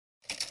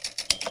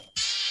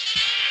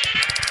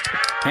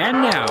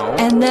And now.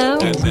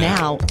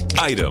 Now.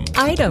 Item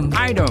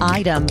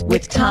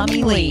with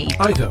Tommy Lee.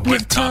 Item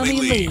with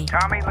Tommy Lee.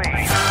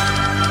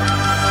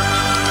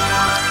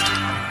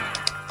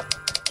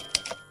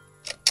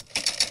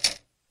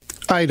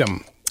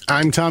 Item.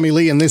 I'm Tommy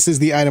Lee, and this is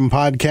the Item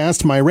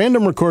Podcast, my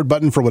random record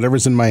button for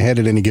whatever's in my head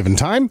at any given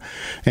time.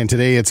 And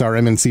today it's our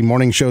MNC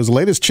Morning Show's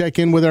latest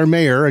check-in with our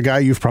mayor, a guy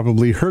you've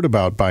probably heard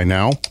about by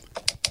now.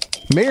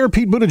 Mayor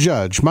Pete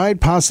Buttigieg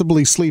might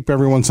possibly sleep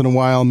every once in a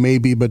while,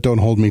 maybe, but don't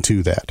hold me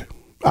to that.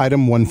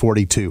 Item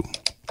 142.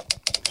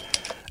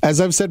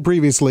 As I've said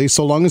previously,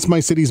 so long as my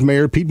city's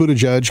mayor, Pete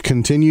Buttigieg,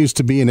 continues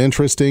to be an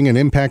interesting and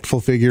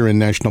impactful figure in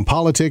national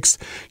politics,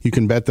 you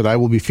can bet that I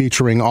will be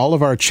featuring all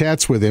of our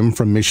chats with him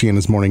from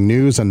Michiana's Morning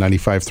News on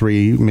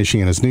 95.3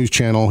 Michiana's News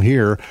Channel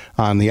here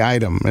on The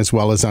Item, as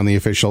well as on the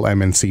official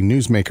MNC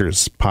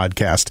Newsmakers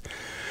podcast.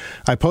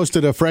 I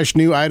posted a fresh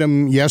new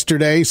item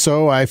yesterday,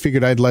 so I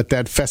figured I'd let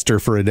that fester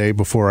for a day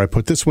before I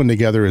put this one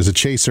together as a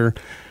chaser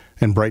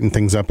and brighten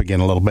things up again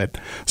a little bit.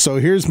 So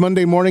here's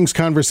Monday morning's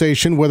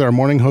conversation with our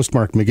morning host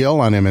Mark McGill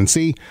on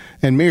MNC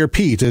and Mayor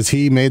Pete as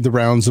he made the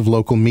rounds of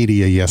local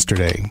media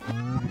yesterday.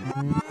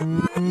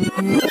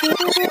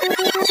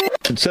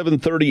 At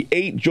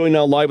 7:38, joined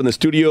now live in the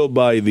studio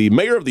by the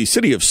mayor of the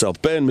city of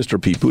South Bend,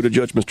 Mr. Pete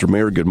Buttigieg. Mr.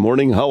 Mayor, good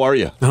morning. How are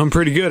you? I'm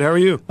pretty good. How are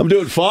you? I'm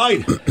doing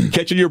fine.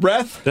 Catching your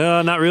breath?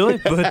 Not really,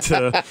 but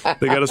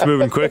they got us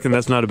moving quick, and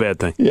that's not a bad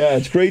thing. Yeah,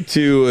 it's great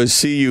to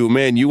see you.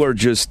 Man, you are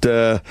just...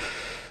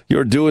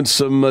 You're doing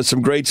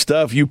some great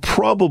stuff. You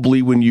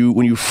probably, when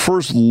you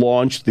first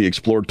launched the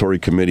exploratory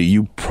committee,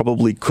 you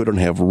probably couldn't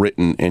have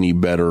written any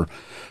better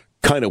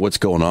kind of what's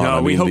going on.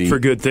 No, we hoped for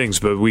good things,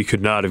 but we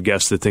could not have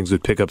guessed that things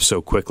would pick up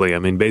so quickly. I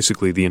mean,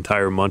 basically the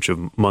entire month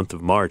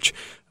of March,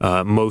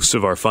 most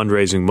of our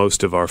fundraising,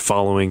 most of our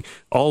following,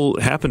 all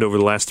happened over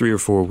the last 3 or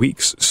 4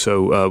 weeks.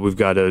 So we've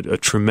got a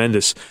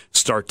tremendous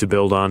start to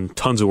build on,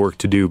 tons of work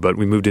to do, but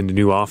we moved into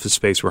new office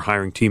space. We're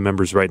hiring team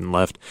members right and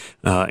left,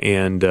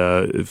 and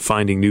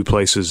finding new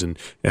places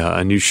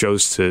and new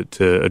shows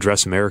to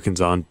address Americans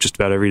on just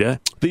about every day.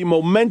 The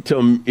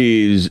momentum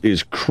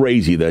is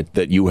crazy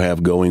that you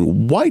have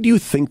going. Why do you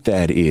think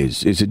that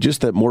is? Is it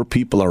just that more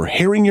people are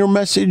hearing your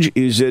message?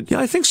 Is it? Yeah,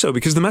 I think so,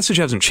 because the message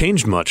hasn't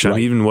changed much. Right. I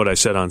mean, even what I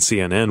said on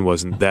CNN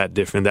wasn't that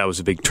different. That was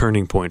a big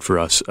turning point for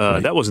us.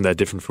 Right. That wasn't that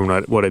different from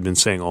what I've been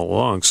saying all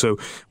along. So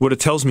what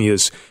it tells me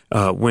is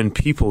when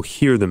people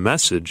hear the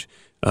message,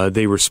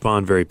 they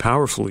respond very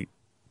powerfully.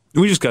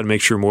 We just got to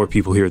make sure more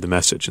people hear the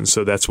message. And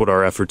so that's what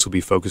our efforts will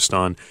be focused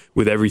on,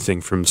 with everything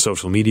from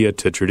social media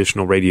to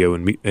traditional radio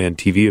and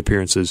TV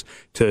appearances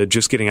to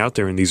just getting out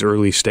there in these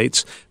early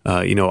states,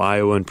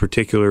 Iowa in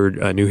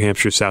particular, New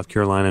Hampshire, South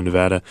Carolina,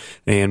 Nevada,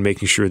 and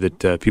making sure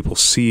that people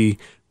see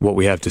what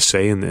we have to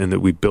say and that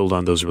we build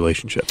on those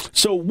relationships.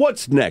 So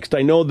what's next?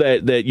 I know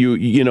that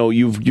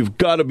you've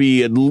got to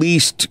be at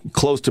least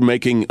close to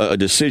making a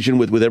decision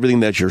with everything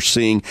that you're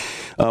seeing.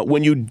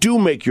 When you do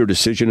make your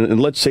decision, and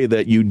let's say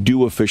that you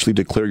do officially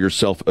declare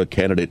yourself a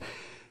candidate,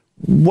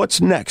 what's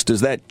next?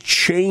 Does that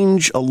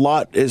change a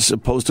lot as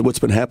opposed to what's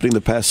been happening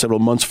the past several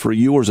months for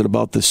you, or is it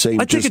about the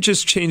same? I think it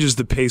just changes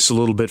the pace a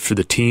little bit for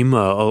the team,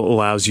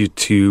 allows you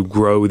to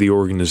grow the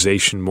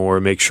organization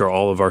more, make sure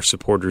all of our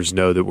supporters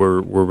know that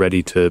we're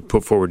ready to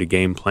put forward a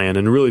game plan,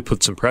 and really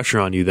put some pressure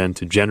on you then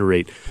to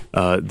generate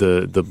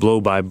the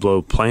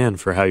blow-by-blow plan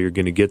for how you're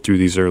going to get through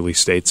these early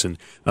states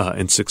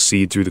and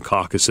succeed through the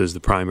caucuses, the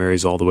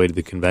primaries, all the way to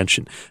the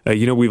convention.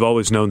 We've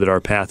always known that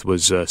our path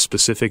was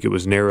specific, it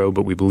was narrow,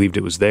 but we believed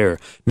it was there.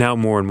 Now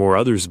more and more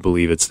others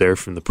believe it's there,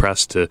 from the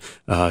press to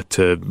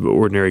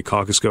ordinary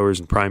caucus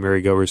goers and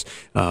primary goers.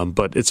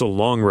 But it's a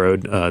long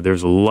road.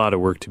 There's a lot of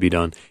work to be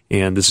done,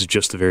 and this is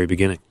just the very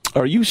beginning.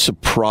 Are you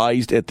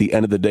surprised at the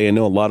end of the day? I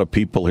know a lot of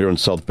people here in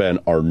South Bend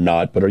are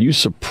not, but are you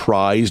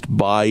surprised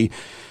by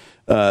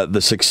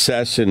the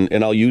success,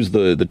 and I'll use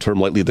the term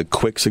lightly, the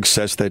quick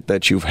success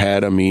that you've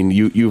had? I mean,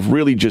 you've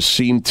really just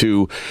seemed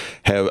to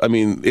have, I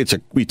mean,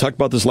 we talked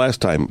about this last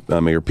time,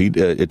 Mayor Pete,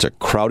 it's a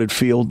crowded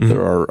field. Mm-hmm.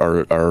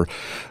 There are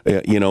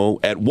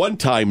at one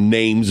time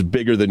names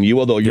bigger than you,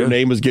 although your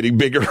name is getting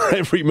bigger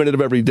every minute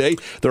of every day.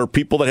 There are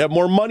people that have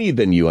more money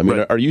than you. I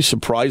mean, Are you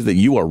surprised that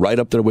you are right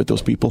up there with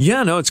those people?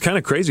 Yeah, no, it's kind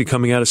of crazy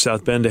coming out of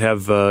South Bend to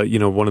have,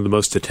 one of the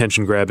most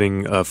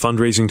attention-grabbing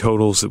fundraising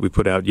totals that we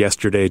put out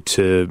yesterday,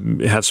 to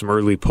have some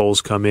early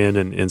polls come in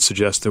and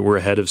suggest that we're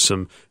ahead of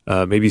some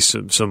maybe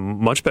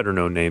some much better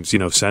known names,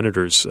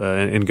 senators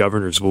and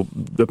governors will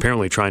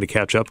apparently trying to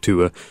catch up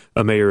to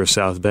a mayor of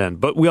South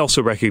Bend. But we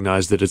also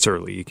recognize that it's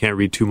early. You can't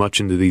read too much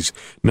into these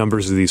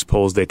numbers of these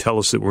polls. They tell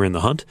us that we're in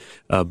the hunt,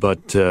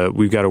 but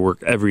we've got to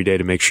work every day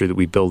to make sure that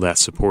we build that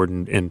support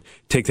and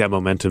take that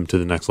momentum to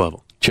the next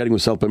level. Chatting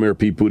with South Bend Mayor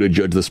Pete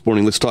Buttigieg this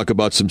morning. Let's talk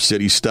about some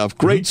city stuff.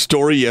 Great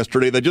story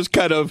yesterday that just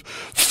kind of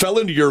fell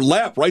into your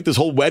lap, right? This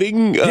whole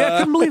wedding. Yeah, I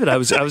couldn't believe it. I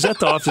was at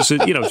the office.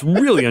 It's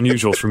really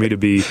unusual for me to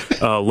be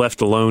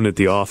left alone at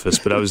the office,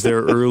 but I was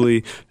there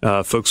early.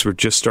 Folks were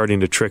just starting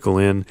to trickle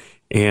in.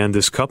 and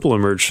this couple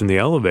emerged from the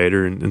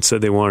elevator and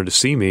said they wanted to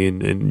see me.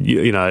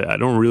 And I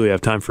don't really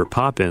have time for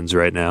pop-ins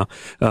right now,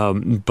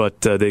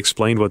 but they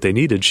explained what they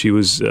needed. She had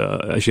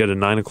a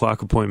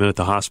 9:00 appointment at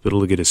the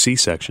hospital to get a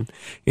C-section,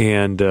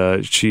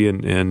 and she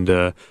and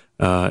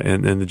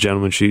the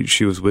gentleman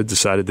she was with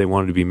decided they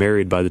wanted to be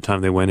married by the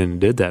time they went in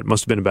and did that. It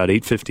must have been about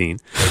 8:15.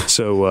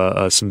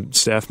 So some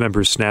staff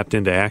members snapped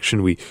into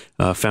action. We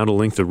found a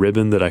length of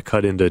ribbon that I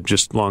cut into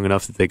just long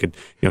enough that they could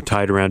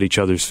tie it around each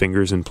other's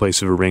fingers in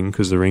place of a ring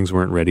because the rings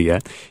weren't ready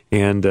yet.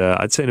 And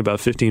I'd say in about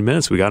 15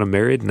 minutes we got them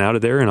married and out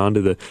of there and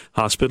onto the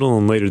hospital.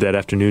 And later that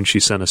afternoon she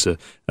sent us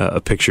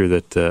a picture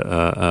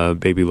that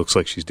baby looks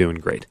like she's doing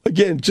great.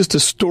 Again, just a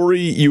story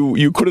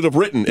you couldn't have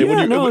written.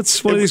 Yeah,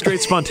 it's one of these great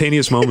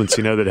spontaneous moments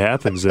that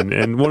happens,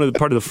 and one of the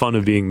part of the fun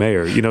of being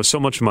mayor. So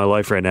much of my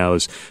life right now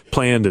is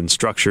planned and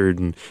structured,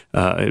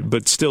 and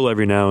but still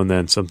every now and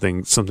then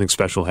something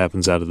special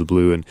happens out of the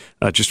blue, and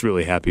just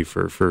really happy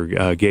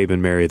for Gabe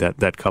and Mary,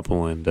 that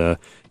couple,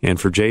 and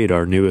for Jade,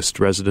 our newest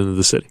resident of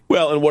the city.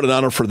 Well, and what an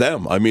honor for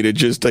them. I mean, it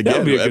just, again,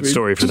 that'll be a good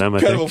story for them, I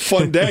think. Kind of a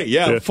fun day.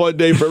 Yeah, fun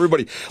day for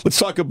everybody. Let's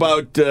talk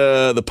about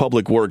the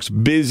Public Works.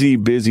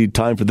 Busy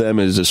time for them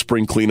as the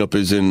spring cleanup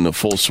is in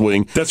full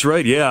swing. That's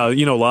right, yeah.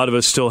 A lot of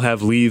us still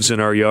have leaves in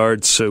our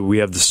yards, so we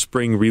have the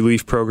spring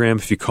relief program.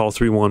 If you call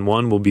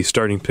 311, we'll be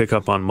starting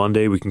pickup on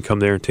Monday. We can come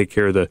there and take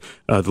care of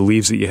the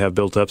leaves that you have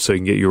built up so you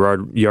can get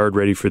your yard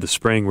ready for the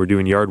spring. We're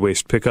doing yard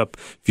waste pickup.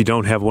 If you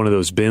don't have one of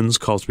those bins,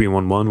 call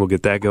 311. We'll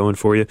get that going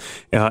for you.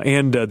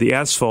 And the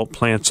asphalt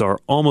plants are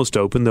almost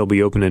open. They'll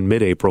be open in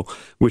mid-April,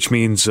 which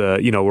means,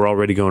 we're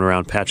already going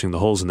around patching the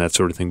holes and that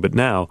sort of thing. But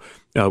now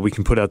we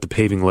can put out the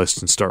paving list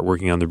and start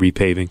working on the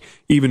repaving,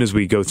 even as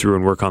we go through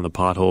and work on the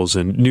potholes.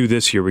 And new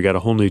this year, we got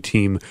a whole new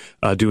team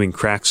doing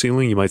crack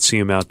sealing. You might see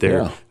them out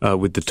there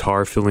with the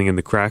tar filling in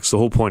the cracks. The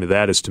whole point of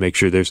that is to make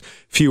sure there's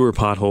fewer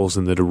potholes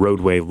and that a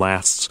roadway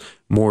lasts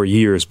more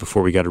years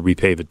before we got to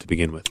repave it to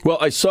begin with. Well,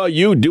 I saw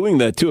you doing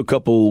that, too, a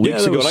couple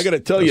weeks ago. And I got to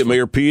tell you,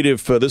 Mayor Pete,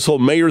 if this whole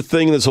mayor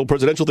thing, this whole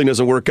presidential thing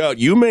doesn't work out,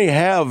 you may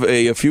have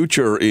a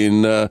future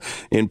in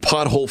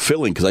pothole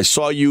filling, because I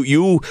saw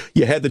you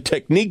had the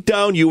technique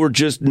down. You were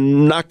just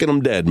knocking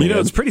them dead, man.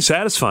 It's pretty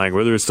satisfying,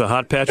 whether it's the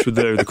hot patch with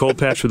the cold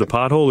patch with the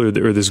pothole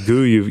or this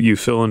goo you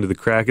fill into the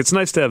crack. It's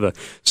nice to have a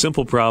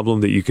simple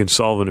problem that you can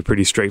solve in a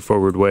pretty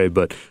straightforward way,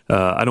 but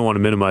I don't want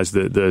to minimize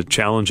the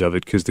challenge of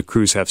it, because the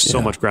crews have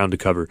so much ground to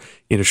cover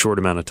in a short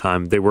amount of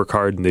time. They work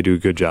hard and they do a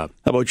good job.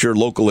 How about your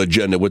local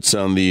agenda? What's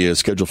on the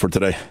schedule for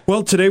today?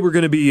 Well, today we're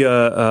going to be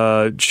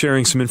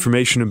sharing some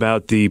information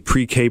about the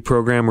pre-K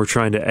program we're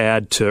trying to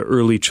add to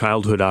early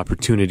childhood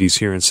opportunities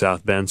here in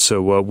South Bend.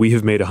 So we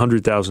have made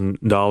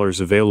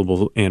 $100,000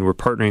 available, and we're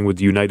partnering with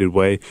United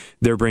Way.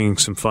 They're bringing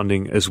some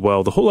funding as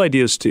well. The whole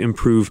idea is to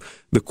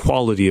improve the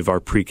quality of our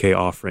pre-K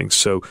offerings.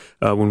 So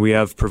when we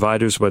have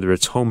providers, whether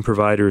it's home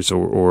providers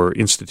or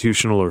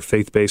institutional or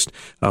faith-based,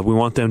 we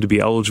want them to be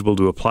eligible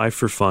to apply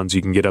for funds.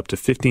 You can get up to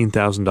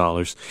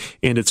 $15,000,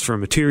 and it's for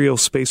material,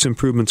 space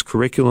improvements,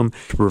 curriculum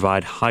to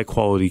provide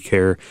high-quality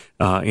care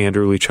and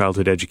early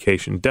childhood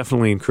education.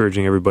 Definitely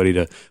encouraging everybody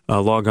to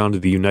log on to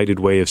the United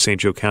Way of St.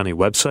 Joe County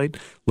website,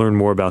 learn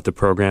more about the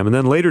program. And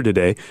then later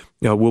today,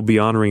 we'll be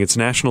honoring its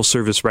National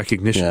Service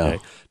Recognition Day.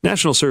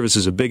 National service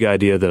is a big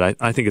idea that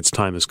I think its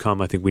time has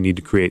come. I think we need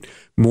to create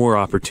more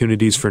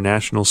opportunities for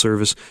national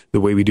service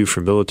the way we do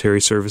for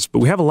military service. But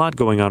we have a lot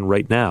going on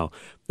right now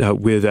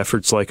with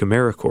efforts like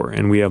AmeriCorps,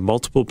 and we have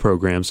multiple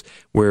programs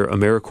where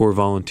AmeriCorps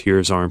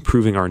volunteers are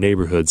improving our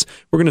neighborhoods.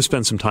 We're going to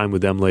spend some time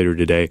with them later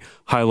today,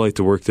 highlight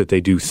the work that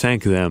they do,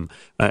 thank them,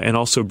 and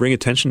also bring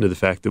attention to the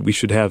fact that we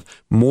should have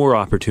more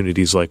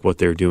opportunities like what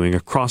they're doing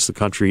across the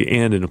country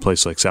and in a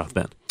place like South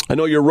Bend. I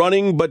know you're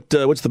running, but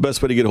what's the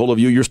best way to get a hold of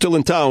you? You're still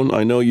in town.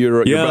 I know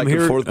you're back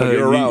and forth, but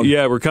you're around.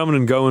 Yeah, we're coming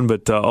and going,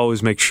 but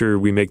always make sure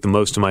we make the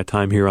most of my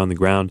time here on the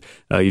ground.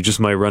 You just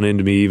might run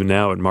into me even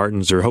now at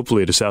Martin's or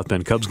hopefully at a South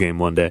Bend Cubs game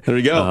one day. There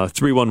you go.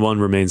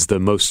 311 remains the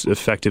most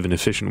effective and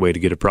efficient way to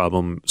get a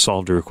problem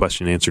solved or a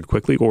question answered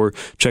quickly, or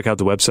check out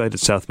the website at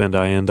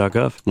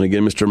southbendin.gov. And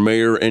again, Mr.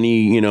 Mayor,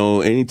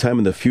 any time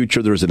in the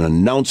future there's an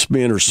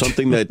announcement or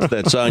something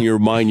that's on your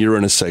mind, you're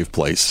in a safe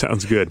place.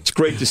 Sounds good. It's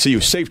great to see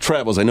you. Safe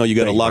travels. I know you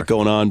got a lot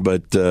going on,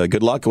 but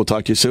good luck. We'll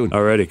talk to you soon.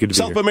 All righty. Good to be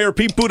here. South Bend Mayor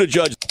Pete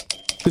Buttigieg.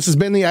 This has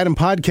been the Item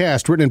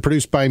Podcast, written and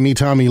produced by me,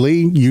 Tommy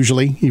Lee,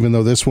 usually, even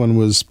though this one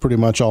was pretty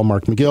much all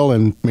Mark McGill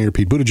and Mayor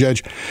Pete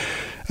Buttigieg.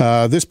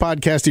 This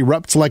podcast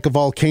erupts like a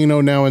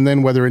volcano now and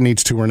then, whether it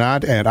needs to or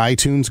not, at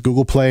iTunes,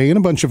 Google Play, and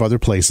a bunch of other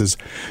places.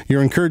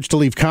 You're encouraged to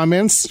leave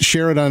comments,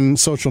 share it on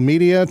social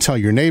media, tell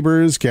your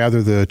neighbors,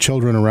 gather the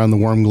children around the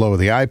warm glow of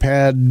the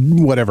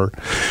iPad, whatever.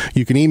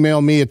 You can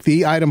email me at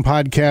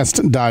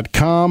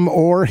theitempodcast.com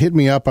or hit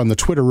me up on the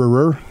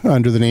Twitterer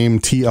under the name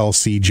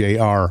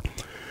TLCJR.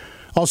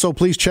 Also,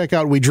 please check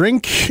out We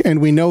Drink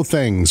and We Know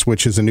Things,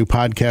 which is a new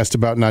podcast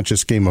about not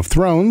just Game of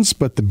Thrones,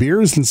 but the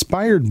beers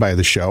inspired by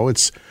the show.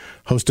 It's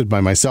hosted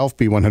by myself,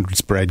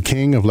 B100's Brad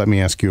King of Let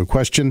Me Ask You a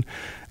Question,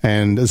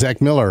 and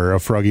Zach Miller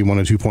of Froggy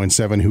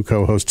 102.7, who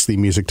co-hosts the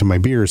Music to My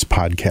Beers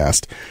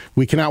podcast.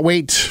 We cannot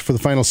wait for the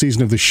final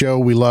season of the show.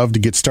 We love to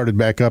get started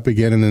back up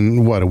again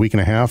in, a week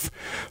and a half,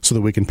 so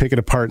that we can pick it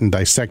apart and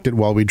dissect it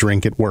while we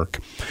drink at work.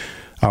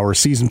 Our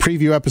season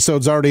preview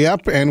episode's already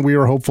up, and we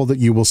are hopeful that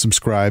you will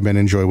subscribe and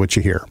enjoy what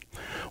you hear.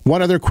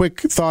 One other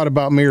quick thought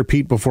about Mayor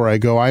Pete before I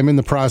go. I'm in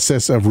the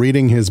process of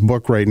reading his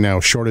book right now,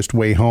 Shortest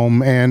Way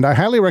Home, and I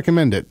highly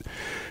recommend it.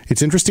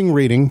 It's interesting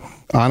reading.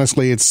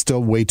 Honestly, it's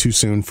still way too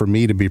soon for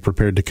me to be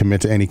prepared to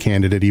commit to any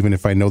candidate, even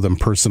if I know them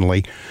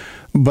personally.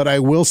 But I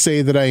will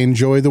say that I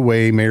enjoy the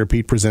way Mayor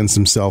Pete presents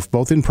himself,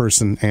 both in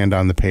person and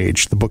on the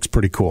page. The book's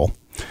pretty cool.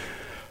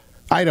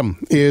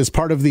 Item is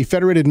part of the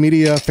Federated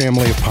Media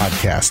family of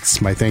podcasts.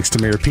 My thanks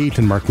to Mayor Pete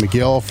and Mark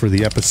McGill for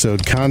the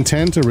episode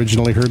content,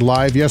 originally heard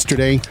live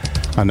yesterday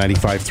on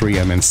 95.3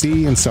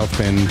 MNC in South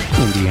Bend,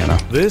 Indiana.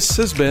 This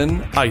has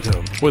been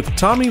Item with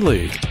Tommy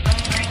Lee.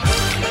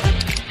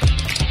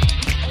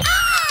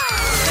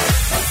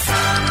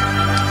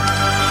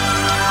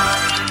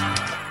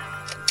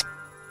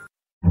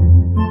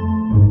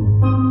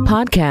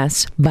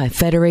 Podcasts by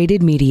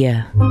Federated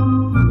Media.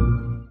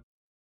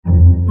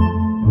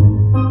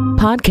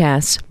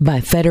 Podcasts by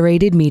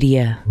Federated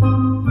Media.